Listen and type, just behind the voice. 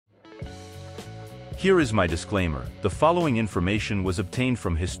Here is my disclaimer. The following information was obtained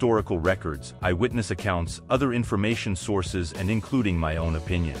from historical records, eyewitness accounts, other information sources, and including my own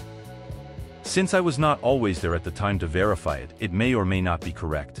opinion. Since I was not always there at the time to verify it, it may or may not be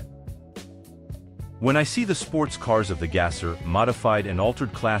correct. When I see the sports cars of the Gasser, modified and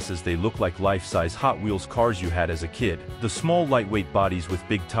altered classes, they look like life-size Hot Wheels cars you had as a kid. The small lightweight bodies with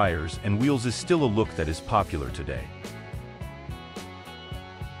big tires and wheels is still a look that is popular today.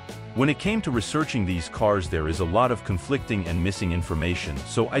 When it came to researching these cars, there is a lot of conflicting and missing information,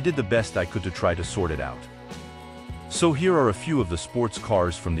 so I did the best I could to try to sort it out. So here are a few of the sports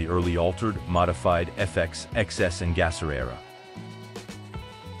cars from the early altered, modified, FX, XS and Gasser era.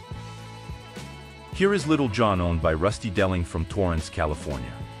 Here is Little John, owned by Rusty Delling from Torrance,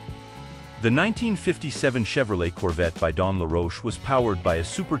 California. The 1957 Chevrolet Corvette by Don LaRoche was powered by a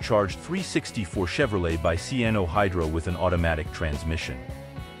supercharged 364 Chevrolet by C&O Hydro with an automatic transmission.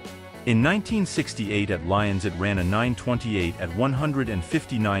 In 1968 at Lyons it ran a 928 at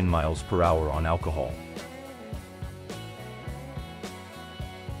 159 miles per hour on alcohol.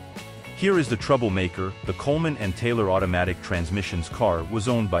 Here is the Troublemaker. The Coleman and Taylor automatic transmissions car was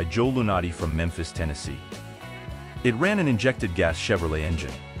owned by Joe Lunati from Memphis, Tennessee. It ran an injected gas Chevrolet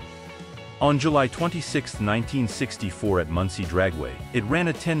engine. On July 26, 1964 at Muncie Dragway, it ran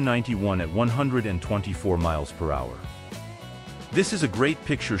a 1091 at 124 miles per hour. This is a great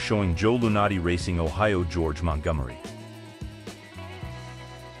picture showing Joe Lunati racing Ohio George Montgomery.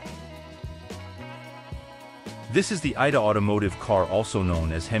 This is the Ida automotive car, also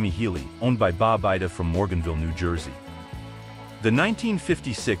known as Hemi Healy, owned by Bob Ida from Morganville, New Jersey. The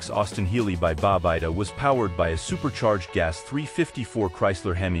 1956 Austin Healy by Bob Ida was powered by a supercharged gas 354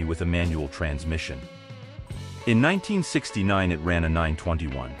 Chrysler Hemi with a manual transmission. In 1969 it ran a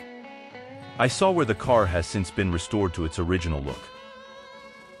 921. I saw where the car has since been restored to its original look.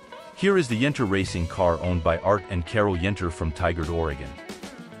 Here is the Yenter racing car owned by Art and Carol Yenter from Tigard, Oregon.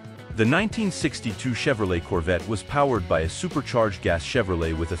 The 1962 Chevrolet Corvette was powered by a supercharged gas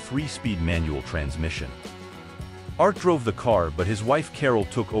Chevrolet with a 3-speed manual transmission. Art drove the car, but his wife Carol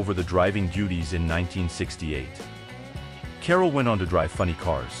took over the driving duties in 1968. Carol went on to drive funny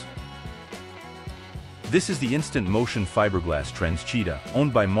cars. This is the Instant Motion Fiberglass Trends Cheetah,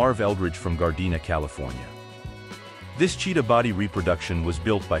 owned by Marv Eldridge from Gardena, California. This Cheetah body reproduction was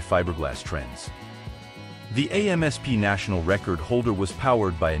built by Fiberglass Trends. The AMSP national record holder was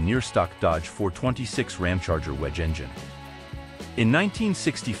powered by a near-stock Dodge 426 Ramcharger wedge engine. In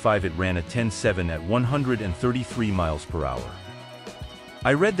 1965 it ran a 10.7 at 133 miles per hour.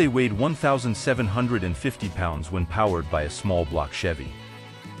 I read they weighed 1,750 pounds when powered by a small block Chevy.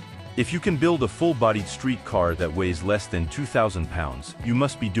 If you can build a full-bodied street car that weighs less than 2,000 pounds, you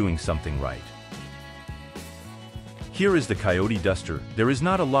must be doing something right. Here is the Coyote Duster. There is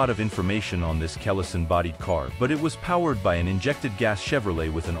not a lot of information on this Kellison-bodied car, but it was powered by an injected gas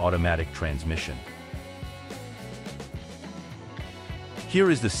Chevrolet with an automatic transmission. Here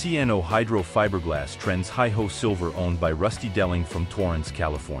is the C&O Hydro Fiberglass Trends Hi-Ho Silver, owned by Rusty Delling from Torrance,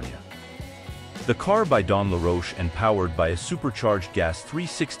 California. The car by Don LaRoche and powered by a supercharged gas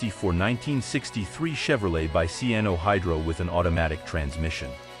 364 1963 Chevrolet by C&O Hydro with an automatic transmission.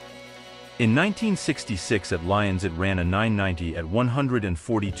 In 1966 at Lyons it ran a 990 at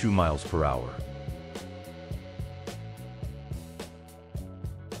 142 miles per hour.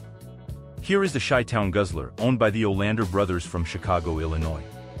 Here is the Chi-Town Guzzler, owned by the Olander brothers from Chicago, Illinois.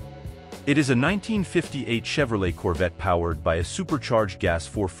 It is a 1958 Chevrolet Corvette powered by a supercharged gas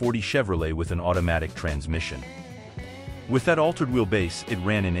 440 Chevrolet with an automatic transmission. With that altered wheelbase, it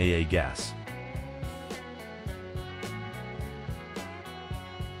ran in AA gas.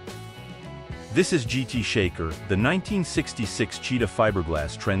 This is GT Shaker. The 1966 Cheetah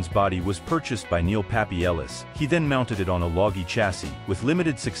Fiberglass Trends body was purchased by Neil Pappy Ellis. He then mounted it on a loggy chassis, with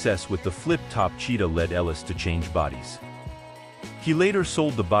limited success with the flip-top Cheetah led Ellis to change bodies. He later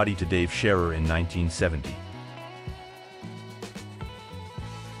sold the body to Dave Scherer in 1970.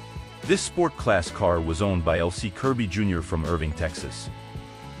 This sport class car was owned by L.C. Kirby Jr. from Irving, Texas.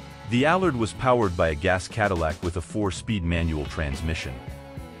 The Allard was powered by a gas Cadillac with a 4-speed manual transmission.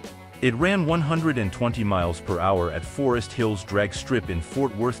 It ran 120 miles per hour at Forest Hills Drag Strip in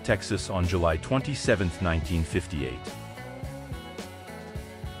Fort Worth, Texas on July 27, 1958.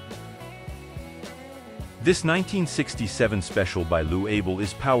 This 1967 Special by Lou Abel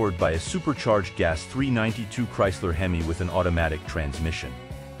is powered by a supercharged gas 392 Chrysler Hemi with an automatic transmission.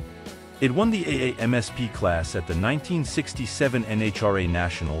 It won the AAMSP class at the 1967 NHRA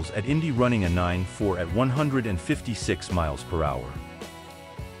Nationals at Indy, running a 9.4 at 156 miles per hour.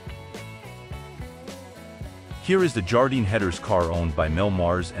 Here is the Jardine Headers car owned by Mel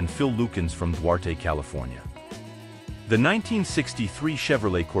Mars and Phil Lukens from Duarte, California. The 1963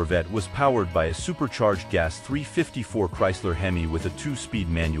 Chevrolet Corvette was powered by a supercharged gas 354 Chrysler Hemi with a 2-speed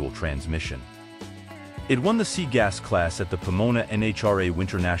manual transmission. It won the C-Gas class at the Pomona NHRA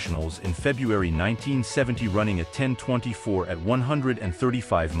Winter Nationals in February 1970, running a 1024 at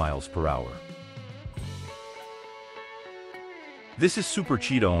 135 miles per hour. This is Super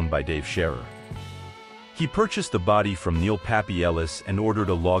Cheetah owned by Dave Scherer. He purchased the body from Neil Pappy Ellis and ordered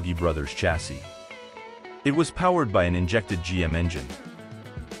a Logie Brothers chassis. It was powered by an injected GM engine.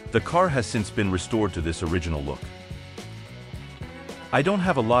 The car has since been restored to this original look. I don't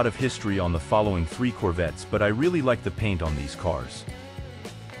have a lot of history on the following 3 Corvettes, but I really like the paint on these cars.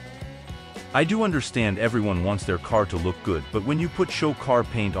 I do understand everyone wants their car to look good, but when you put show car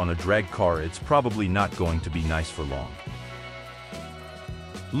paint on a drag car, it's probably not going to be nice for long.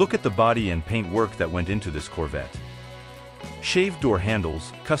 Look at the body and paint work that went into this Corvette. Shaved door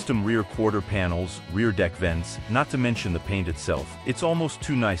handles, custom rear quarter panels, rear deck vents, not to mention the paint itself. It's almost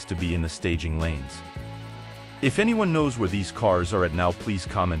too nice to be in the staging lanes. If anyone knows where these cars are at now, please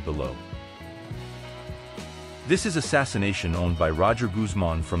comment below. This is Assassination owned by Roger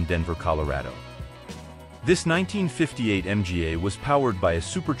Guzman from Denver, Colorado. This 1958 MGA was powered by a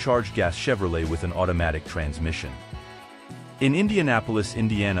supercharged gas Chevrolet with an automatic transmission. In Indianapolis,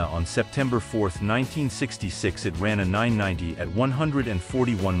 Indiana on September 4, 1966, it ran a 990 at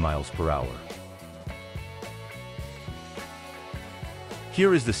 141 miles per hour.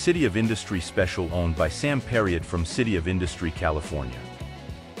 Here is the City of Industry Special owned by Sam Perriott from City of Industry, California.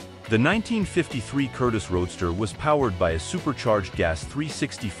 The 1953 Curtiss Roadster was powered by a supercharged gas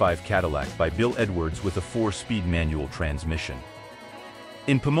 365 Cadillac by Bill Edwards with a 4-speed manual transmission.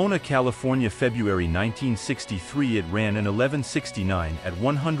 In Pomona, California, February 1963, it ran an 1169 at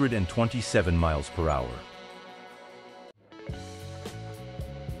 127 miles per hour.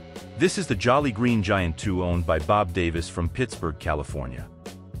 This is the Jolly Green Giant 2 owned by Bob Davis from Pittsburgh, California.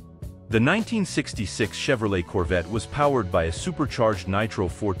 The 1966 Chevrolet Corvette was powered by a supercharged Nitro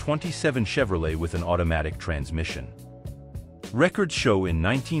 427 Chevrolet with an automatic transmission. Records show in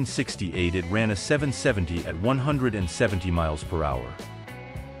 1968 it ran a 770 at 170 miles per hour.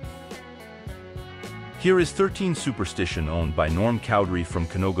 Here is 13 Superstition owned by Norm Cowdery from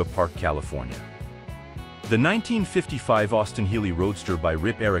Canoga Park, California. The 1955 Austin Healey Roadster by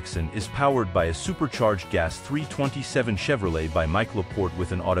Rip Erickson is powered by a supercharged gas 327 Chevrolet by Mike Laporte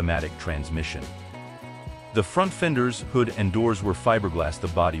with an automatic transmission. The front fenders, hood, and doors were fiberglass, the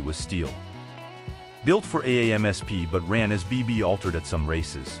body was steel. Built for AAMSP but ran as BB altered at some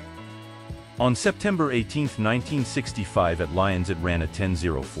races. On September 18, 1965 at Lyons it ran a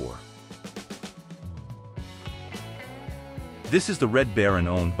 1004. This is the Red Baron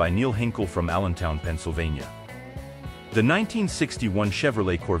owned by Neil Hinkle from Allentown, Pennsylvania. The 1961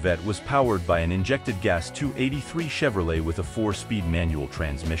 Chevrolet Corvette was powered by an injected gas 283 Chevrolet with a 4-speed manual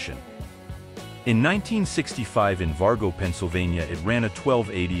transmission. In 1965 in Vargo, Pennsylvania, it ran a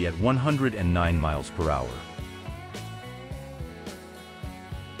 1280 at 109 miles per hour.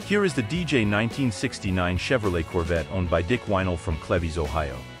 Here is the DJ 1969 Chevrolet Corvette owned by Dick Weinel from Cleves,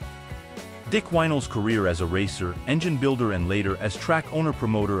 Ohio. Dick Weinel's career as a racer, engine builder, and later as track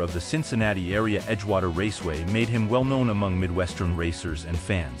owner-promoter of the Cincinnati area Edgewater Raceway made him well known among Midwestern racers and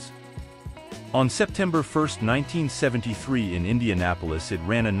fans. On September 1, 1973 in Indianapolis, it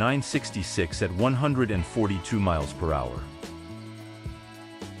ran a 966 at 142 miles per hour.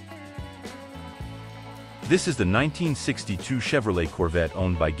 This is the 1962 Chevrolet Corvette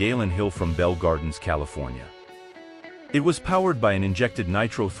owned by Galen Hill from Bell Gardens, California. It was powered by an injected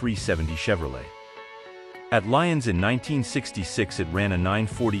Nitro 370 Chevrolet. At Lyons in 1966 it ran a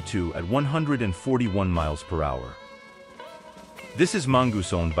 942 at 141 miles per hour. This is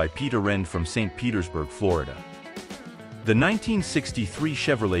Mongoose owned by Peter Rend from St. Petersburg, Florida. The 1963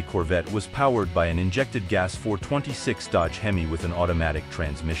 Chevrolet Corvette was powered by an injected gas 426 Dodge Hemi with an automatic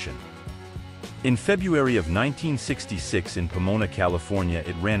transmission. In February of 1966 in Pomona, California,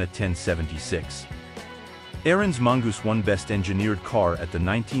 it ran a 1076. Aaron's Mongoose won Best Engineered Car at the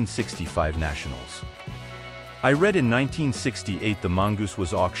 1965 Nationals. I read in 1968 the Mongoose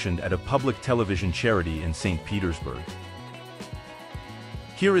was auctioned at a public television charity in St. Petersburg.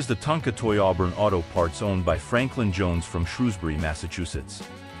 Here is the Tonka Toy Auburn Auto Parts owned by Franklin Jones from Shrewsbury, Massachusetts.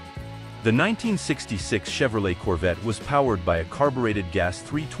 The 1966 Chevrolet Corvette was powered by a carbureted gas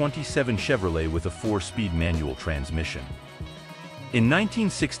 327 Chevrolet with a 4-speed manual transmission. In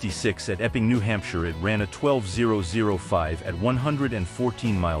 1966 at Epping, New Hampshire, it ran a 12005 at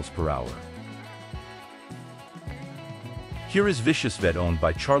 114 miles per hour. Here is Vicious Vet owned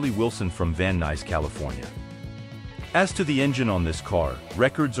by Charlie Wilson from Van Nuys, California. As to the engine on this car,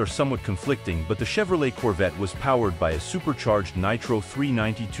 records are somewhat conflicting, but the Chevrolet Corvette was powered by a supercharged Nitro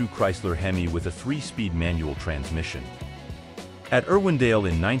 392 Chrysler Hemi with a 3-speed manual transmission. At Irwindale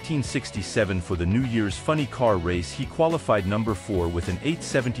in 1967 for the New Year's Funny Car Race, he qualified number 4 with an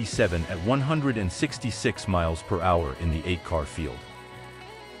 877 at 166 miles per hour in the 8-car field.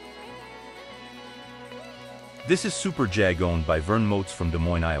 This is Super Jag owned by Vern Motes from Des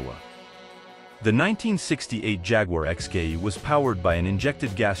Moines, Iowa. The 1968 Jaguar XK was powered by an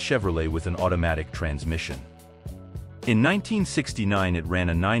injected gas Chevrolet with an automatic transmission. In 1969 it ran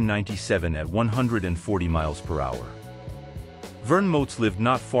a 997 at 140 miles per hour. Vern Motes lived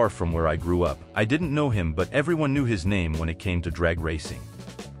not far from where I grew up. I didn't know him, but everyone knew his name when it came to drag racing.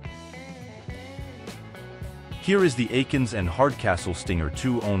 Here is the Akins and Hardcastle Stinger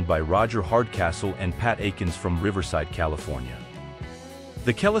 2 owned by Roger Hardcastle and Pat Akins from Riverside, California.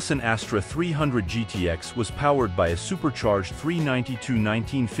 The Kellison Astra 300 GTX was powered by a supercharged 392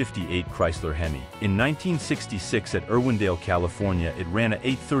 1958 Chrysler Hemi. In 1966 at Irwindale, California, it ran a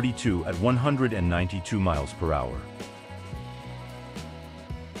 832 at 192 miles per hour.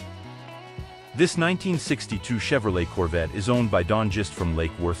 This 1962 Chevrolet Corvette is owned by Don Gist from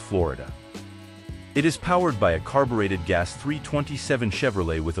Lake Worth, Florida. It is powered by a carbureted gas 327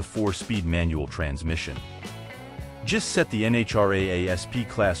 Chevrolet with a 4-speed manual transmission. Gist set the NHRA ASP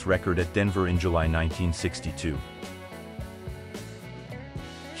class record at Denver in July 1962.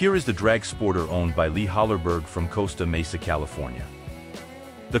 Here is the drag sporter owned by Lee Hollerberg from Costa Mesa, California.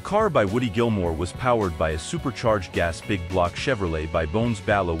 The car by Woody Gilmore was powered by a supercharged gas big block Chevrolet by Bones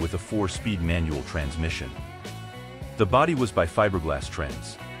Balla with a 4-speed manual transmission. The body was by Fiberglass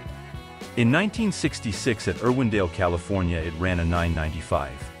Trends. In 1966 at Irwindale, California, it ran a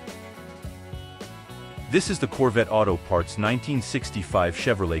 995. This is the Corvette Auto Parts 1965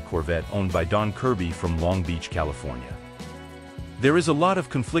 Chevrolet Corvette owned by Don Kirby from Long Beach, California. There is a lot of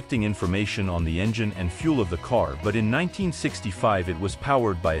conflicting information on the engine and fuel of the car, but in 1965 it was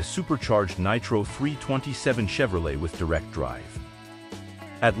powered by a supercharged Nitro 327 Chevrolet with direct drive.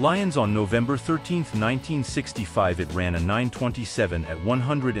 At Lyons on November 13, 1965 it ran a 927 at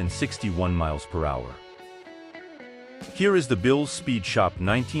 161 miles per hour. Here is the Bill's Speed Shop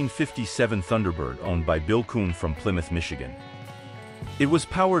 1957 Thunderbird owned by Bill Kuhn from Plymouth, Michigan. It was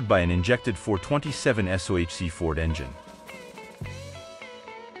powered by an injected 427 SOHC Ford engine.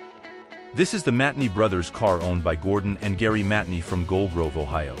 This is the Matney Brothers car owned by Gordon and Gary Matney from Gold Grove,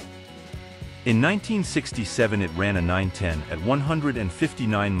 Ohio. In 1967 it ran a 910 at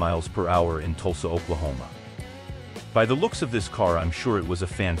 159 miles per hour in Tulsa, Oklahoma. By the looks of this car, I'm sure it was a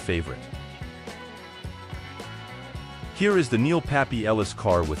fan favorite. Here is the Neil Pappy Ellis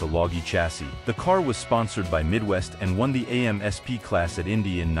car with a Logie chassis. The car was sponsored by Midwest and won the AMSP class at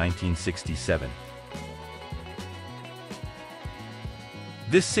Indy in 1967.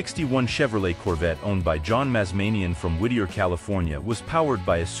 This 61 Chevrolet Corvette owned by John Masmanian from Whittier, California was powered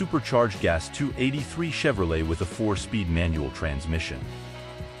by a supercharged gas 283 Chevrolet with a 4-speed manual transmission.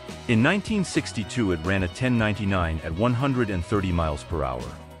 In 1962 it ran a 1099 at 130 miles per hour.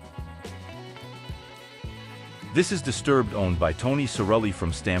 This is Disturbed owned by Tony Cerulli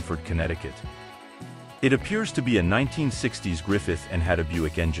from Stamford, Connecticut. It appears to be a 1960s Griffith and had a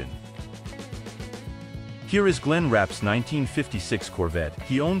Buick engine. Here is Glenn Rapp's 1956 Corvette.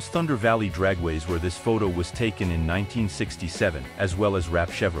 He owns Thunder Valley Dragways where this photo was taken in 1967, as well as Rapp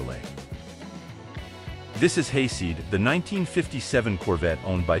Chevrolet. This is Hayseed, the 1957 Corvette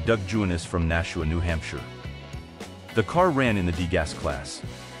owned by Doug Juanis from Nashua, New Hampshire. The car ran in the D-Gas class.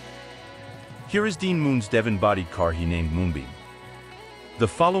 Here is Dean Moon's Devon-bodied car he named Moonbeam. The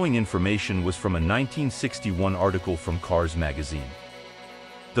following information was from a 1961 article from Cars magazine.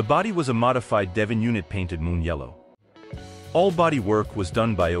 The body was a modified Devon unit painted moon yellow. All body work was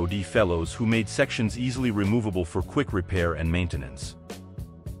done by O.D. Fellows, who made sections easily removable for quick repair and maintenance.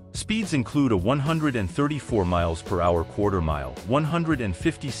 Speeds include a 134 miles per hour quarter mile,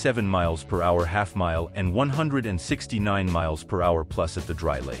 157 miles per hour half mile, and 169 miles per hour plus at the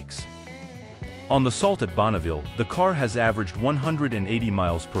dry lakes. On the salt at Bonneville, the car has averaged 180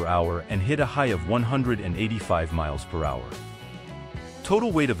 miles per hour and hit a high of 185 miles per hour.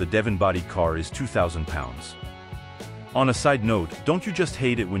 Total weight of the Devon-bodied car is 2,000 pounds. On a side note, don't you just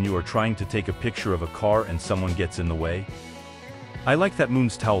hate it when you are trying to take a picture of a car and someone gets in the way? I like that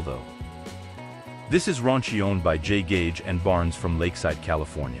Moon's towel though. This is Raunchy owned by Jay Gage and Barnes from Lakeside,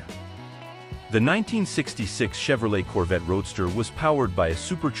 California. The 1966 Chevrolet Corvette Roadster was powered by a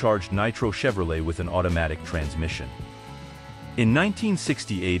supercharged Nitro Chevrolet with an automatic transmission. In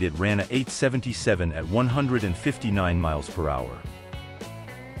 1968 it ran a 877 at 159 miles per hour.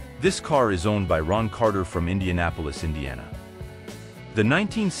 This car is owned by Ron Carter from Indianapolis, Indiana. The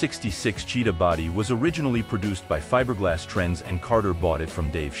 1966 Cheetah body was originally produced by Fiberglass Trends and Carter bought it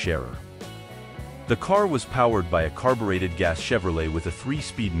from Dave Scherer. The car was powered by a carbureted gas Chevrolet with a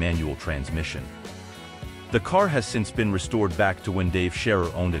 3-speed manual transmission. The car has since been restored back to when Dave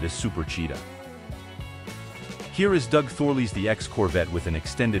Scherer owned it as Super Cheetah. Here is Doug Thorley's The X Corvette with an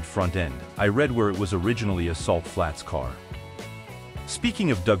extended front end. I read where it was originally a Salt Flats car.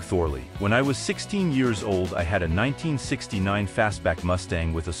 Speaking of Doug Thorley, when I was 16 years old I had a 1969 fastback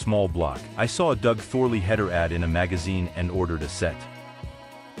Mustang with a small block. I saw a Doug Thorley header ad in a magazine and ordered a set.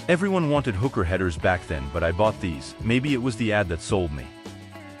 Everyone wanted hooker headers back then, but I bought these. Maybe it was the ad that sold me.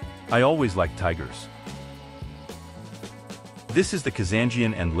 I always liked Tigers. This is the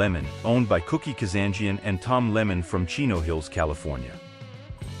Kazanjian and Lemon, owned by Cookie Kazanjian and Tom Lemon from Chino Hills, California.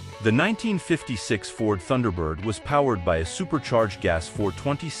 The 1956 Ford Thunderbird was powered by a supercharged gas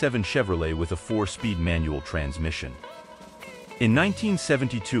 427 Chevrolet with a 4-speed manual transmission. In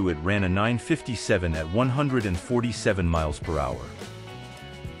 1972 it ran a 957 at 147 miles per hour.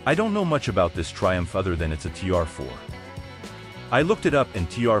 I don't know much about this Triumph other than it's a TR4. I looked it up and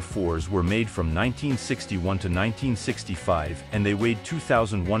TR4s were made from 1961 to 1965 and they weighed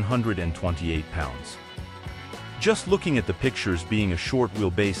 2,128 pounds. Just looking at the pictures, being a short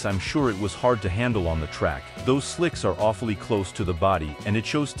wheelbase, I'm sure it was hard to handle on the track. Those slicks are awfully close to the body and it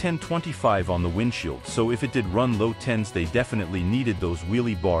shows 1025 on the windshield, so if it did run low 10s they definitely needed those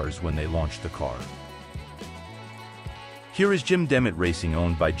wheelie bars when they launched the car. Here is Jim Demet Racing,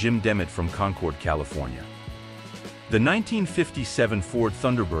 owned by Jim Demet from Concord, California. The 1957 Ford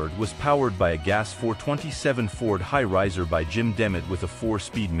Thunderbird was powered by a gas 427 Ford High Riser by Jim Demet with a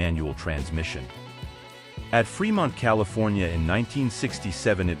 4-speed manual transmission. At Fremont, California in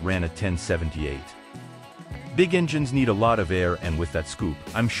 1967 it ran a 1078. Big engines need a lot of air, and with that scoop,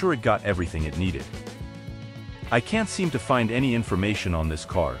 I'm sure it got everything it needed. I can't seem to find any information on this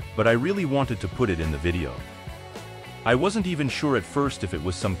car, but I really wanted to put it in the video. I wasn't even sure at first if it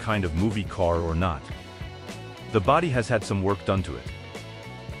was some kind of movie car or not. The body has had some work done to it.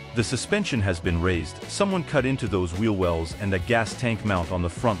 The suspension has been raised, someone cut into those wheel wells, and that gas tank mount on the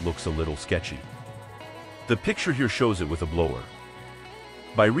front looks a little sketchy. The picture here shows it with a blower.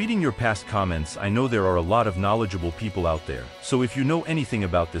 By reading your past comments I know there are a lot of knowledgeable people out there, so if you know anything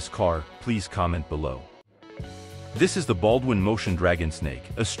about this car, please comment below. This is the Baldwin Motion Dragon Snake,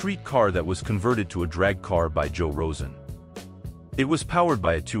 a street car that was converted to a drag car by Joe Rosen. It was powered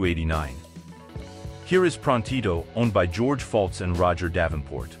by a 289. Here is Prontito, owned by George Faltz and Roger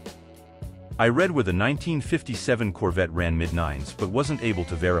Davenport. I read where the 1957 Corvette ran mid-9s but wasn't able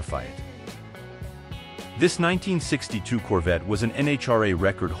to verify it. This 1962 Corvette was an NHRA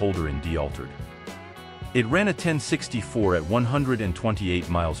record holder in D-altered. It ran a 1064 at 128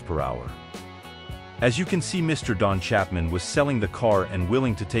 miles per hour. As you can see, Mr. Don Chapman was selling the car and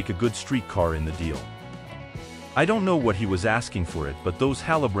willing to take a good street car in the deal. I don't know what he was asking for it, but those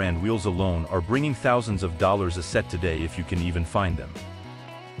Halabrand wheels alone are bringing thousands of dollars a set today if you can even find them.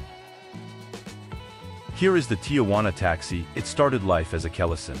 Here is the Tijuana Taxi. It started life as a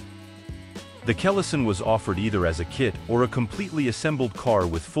Kellison. The Kellison was offered either as a kit or a completely assembled car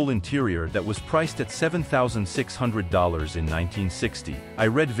with full interior that was priced at $7,600 in 1960. I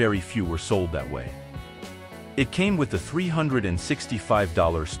read very few were sold that way. It came with the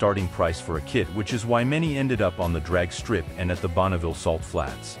 $365 starting price for a kit, which is why many ended up on the drag strip and at the Bonneville Salt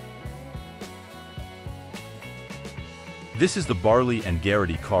Flats. This is the Barley and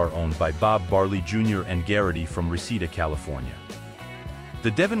Garrity car, owned by Bob Barley Jr. and Garrity from Reseda, California. The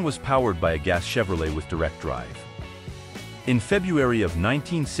Devon was powered by a gas Chevrolet with direct drive. In February of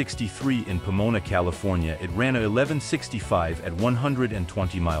 1963 in Pomona, California, it ran a 1165 at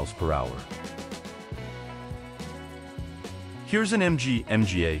 120 miles per hour. Here's an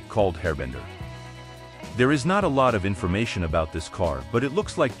MGA called Hairbender. There is not a lot of information about this car, but it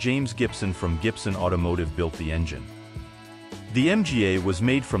looks like James Gibson from Gibson Automotive built the engine. The MGA was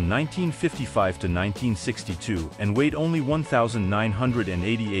made from 1955 to 1962 and weighed only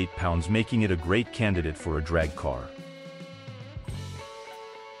 1,988 pounds, making it a great candidate for a drag car.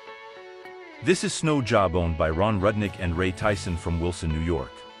 This is Snow Job, owned by Ron Rudnick and Ray Tyson from Wilson, New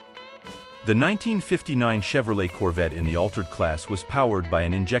York. The 1959 Chevrolet Corvette in the altered class was powered by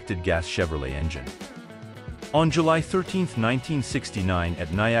an injected gas Chevrolet engine. On July 13, 1969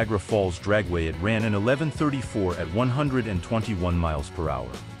 at Niagara Falls Dragway it ran an 1134 at 121 miles per hour.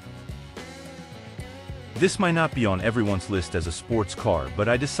 This might not be on everyone's list as a sports car, but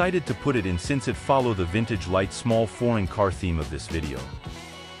I decided to put it in since it followed the vintage light small foreign car theme of this video.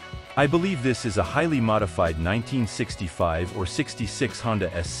 I believe this is a highly modified 1965 or 66 Honda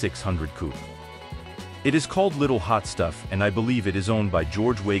S600 coupe. It is called Little Hot Stuff and I believe it is owned by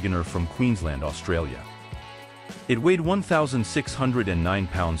George Wagoner from Queensland, Australia. It weighed 1,609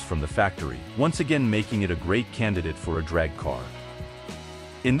 pounds from the factory, once again making it a great candidate for a drag car.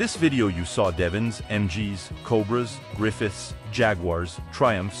 In this video you saw Devons, MGs, Cobras, Griffiths, Jaguars,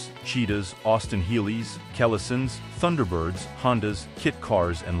 Triumphs, Cheetahs, Austin Healys, Kellisons, Thunderbirds, Hondas, kit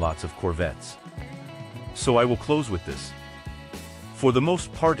cars and lots of Corvettes. So I will close with this. For the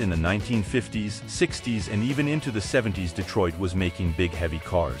most part in the 1950s, 60s and even into the 70s Detroit was making big heavy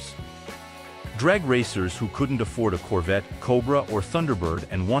cars. Drag racers who couldn't afford a Corvette, Cobra or Thunderbird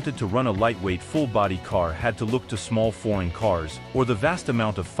and wanted to run a lightweight full-body car had to look to small foreign cars or the vast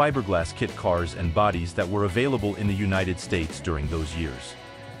amount of fiberglass kit cars and bodies that were available in the United States during those years.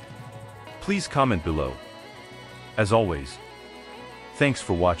 Please comment below. As always, thanks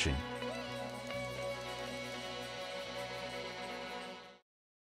for watching.